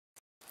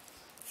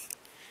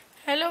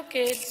Hello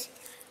kids,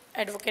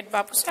 Advocate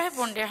Bapu Sahib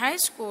Bonde High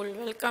School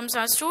welcomes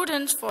our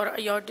students for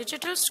your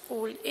digital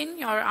school in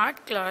your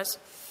art class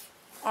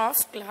of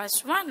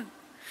class 1.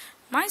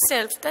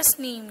 Myself,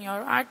 Tasneem,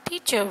 your art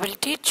teacher, will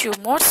teach you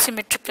more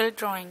symmetrical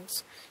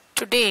drawings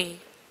today.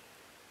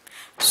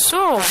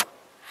 So,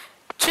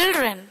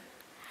 children,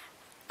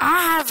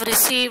 I have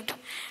received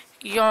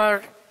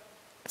your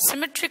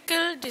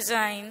symmetrical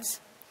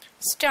designs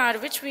star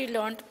which we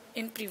learned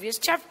in previous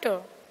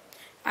chapter,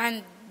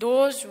 and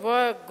those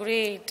were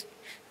great,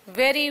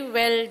 very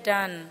well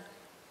done.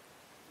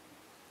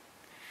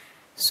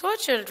 So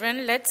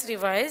children, let's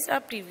revise our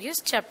previous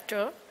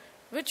chapter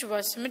which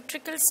was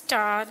symmetrical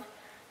star,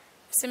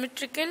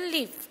 symmetrical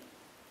leaf.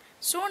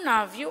 So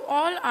now you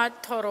all are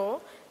thorough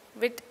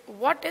with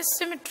what is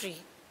symmetry.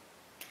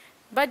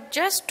 But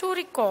just to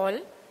recall,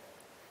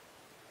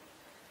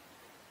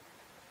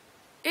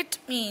 it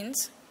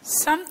means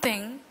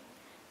something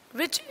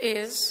which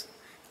is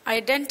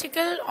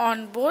identical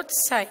on both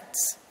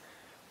sides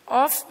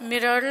of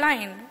mirror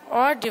line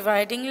or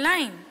dividing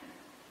line,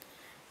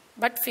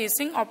 but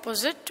facing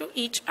opposite to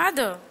each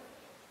other.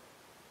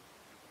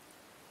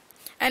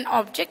 An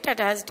object that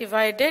has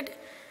divided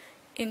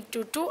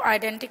into two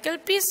identical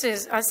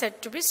pieces are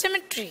said to be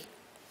symmetry.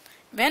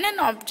 When an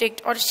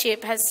object or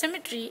shape has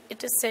symmetry,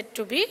 it is said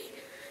to be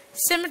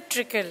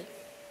symmetrical.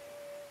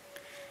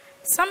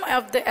 Some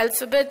of the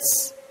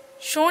alphabets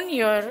shown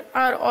here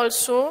are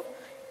also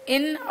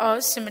in a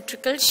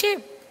symmetrical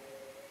shape.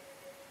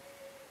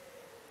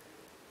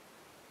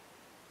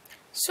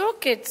 So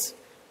kids,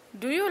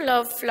 do you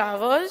love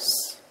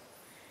flowers?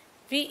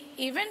 We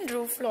even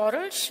drew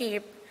floral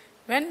shape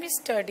when we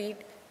studied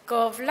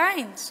curved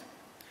lines.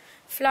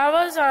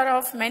 Flowers are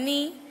of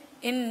many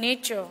in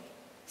nature,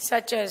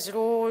 such as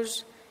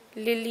rose,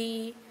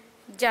 lily,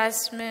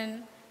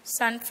 jasmine,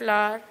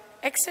 sunflower,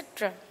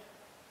 etc.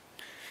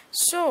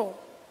 So,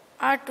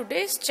 our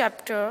today's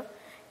chapter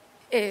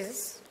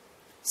is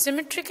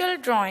symmetrical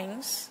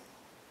drawings,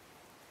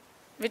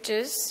 which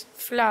is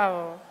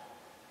flower.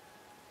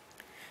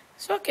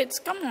 So kids,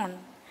 come on,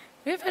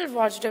 we will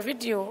watch the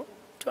video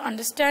to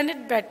understand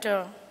it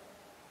better.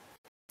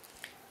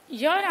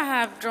 Here I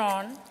have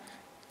drawn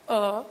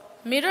a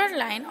mirror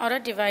line or a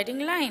dividing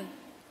line,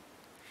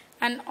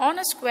 and on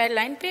a square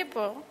line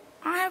paper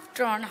I have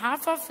drawn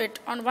half of it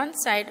on one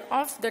side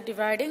of the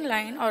dividing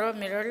line or a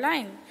mirror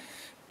line.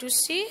 To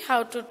see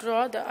how to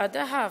draw the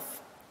other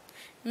half,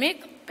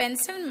 make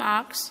pencil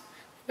marks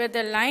where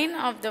the line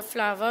of the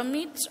flower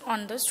meets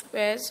on the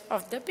squares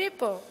of the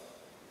paper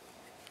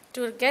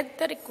to get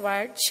the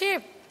required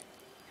shape.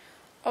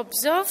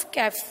 Observe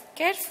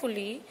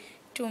carefully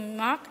to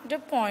mark the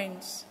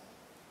points.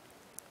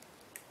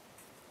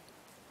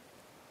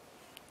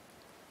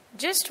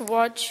 Just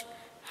watch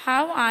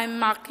how I am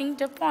marking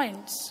the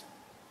points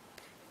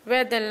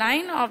where the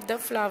line of the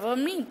flower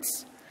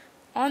meets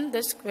on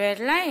the square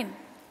line.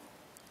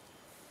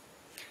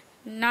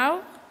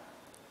 Now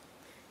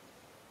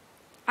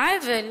I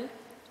will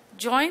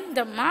join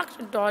the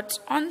marked dots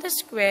on the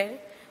square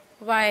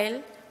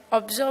while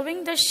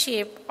observing the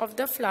shape of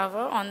the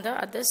flower on the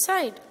other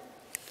side.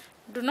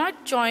 Do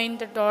not join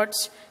the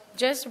dots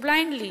just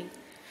blindly.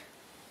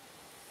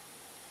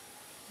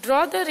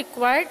 Draw the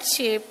required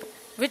shape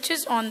which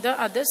is on the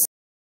other side.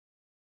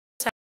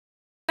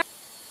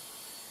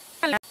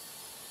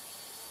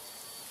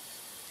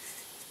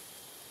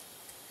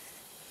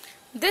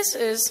 This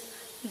is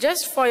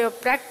just for your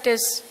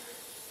practice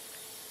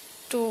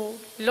to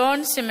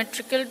learn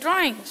symmetrical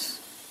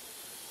drawings.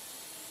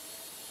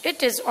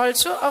 It is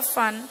also a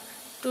fun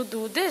to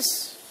do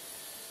this.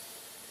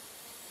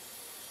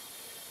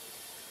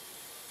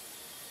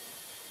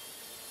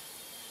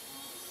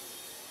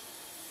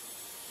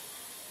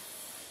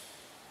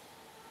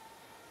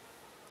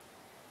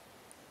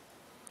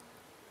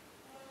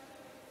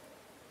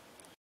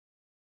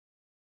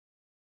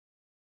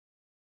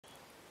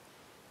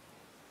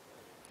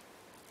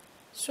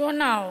 So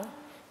now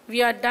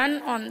we are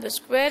done on the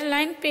square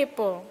line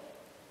paper.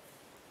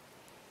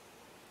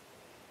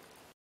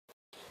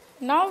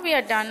 Now we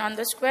are done on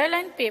the square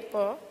line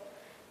paper.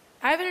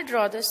 I will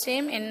draw the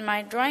same in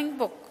my drawing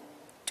book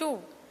too.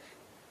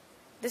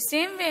 The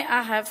same way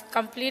I have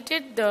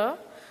completed the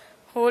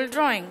whole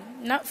drawing.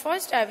 Now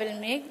first I will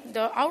make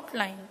the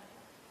outline.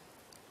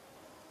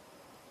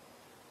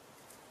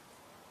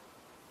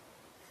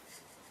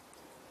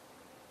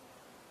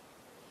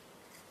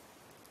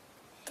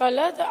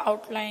 Color the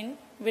outline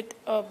with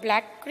a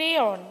black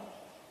crayon.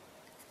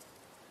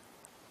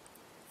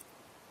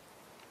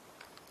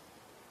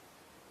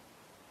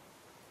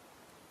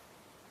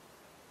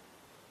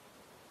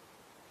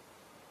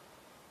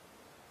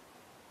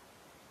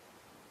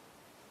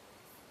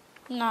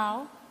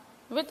 Now,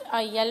 with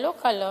a yellow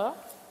color,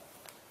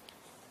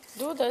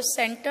 do the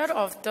center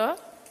of the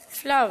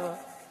flower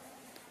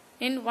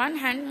in one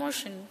hand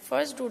motion.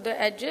 First do the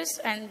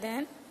edges and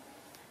then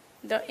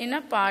the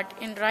inner part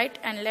in right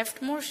and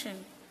left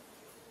motion.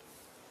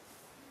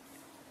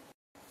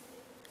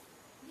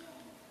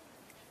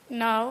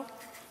 Now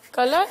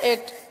color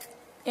it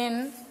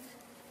in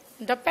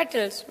the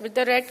petals with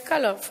the red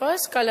color.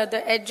 First color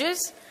the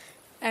edges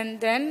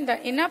and then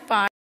the inner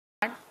part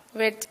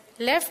with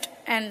left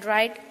and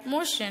right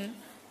motion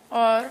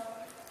or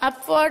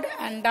upward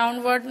and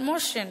downward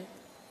motion.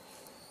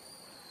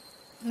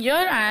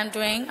 Here I am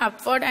doing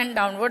upward and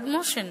downward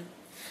motion.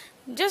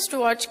 Just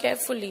watch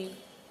carefully.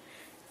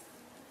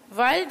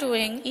 While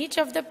doing each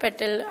of the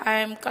petal, I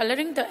am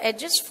coloring the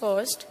edges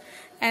first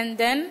and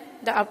then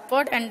the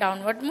upward and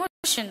downward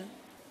motion.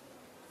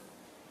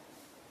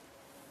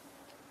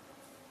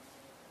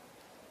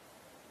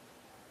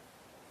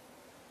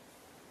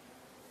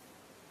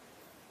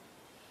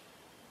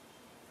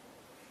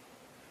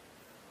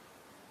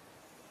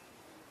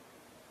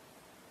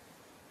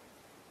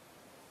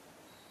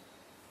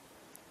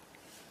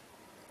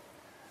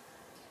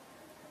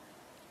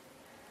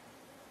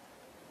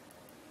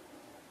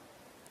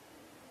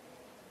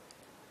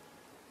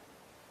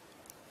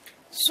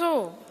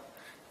 So,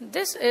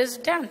 this is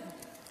done.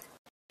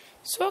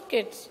 So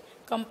kids,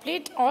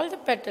 complete all the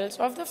petals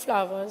of the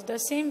flowers the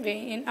same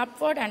way in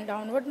upward and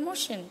downward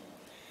motion.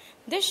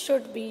 This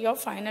should be your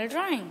final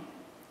drawing.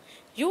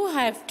 You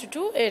have to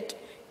do it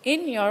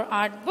in your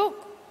art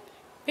book,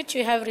 which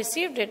you have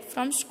received it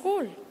from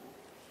school.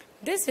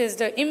 This is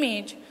the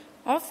image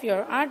of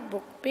your art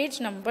book, page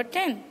number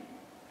 10.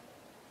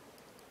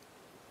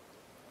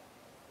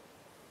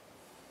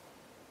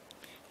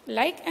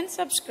 Like and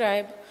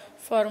subscribe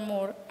for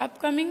more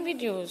upcoming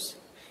videos.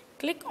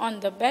 Click on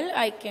the bell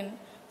icon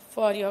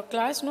for your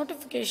class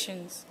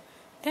notifications.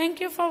 Thank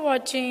you for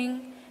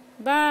watching.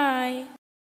 Bye.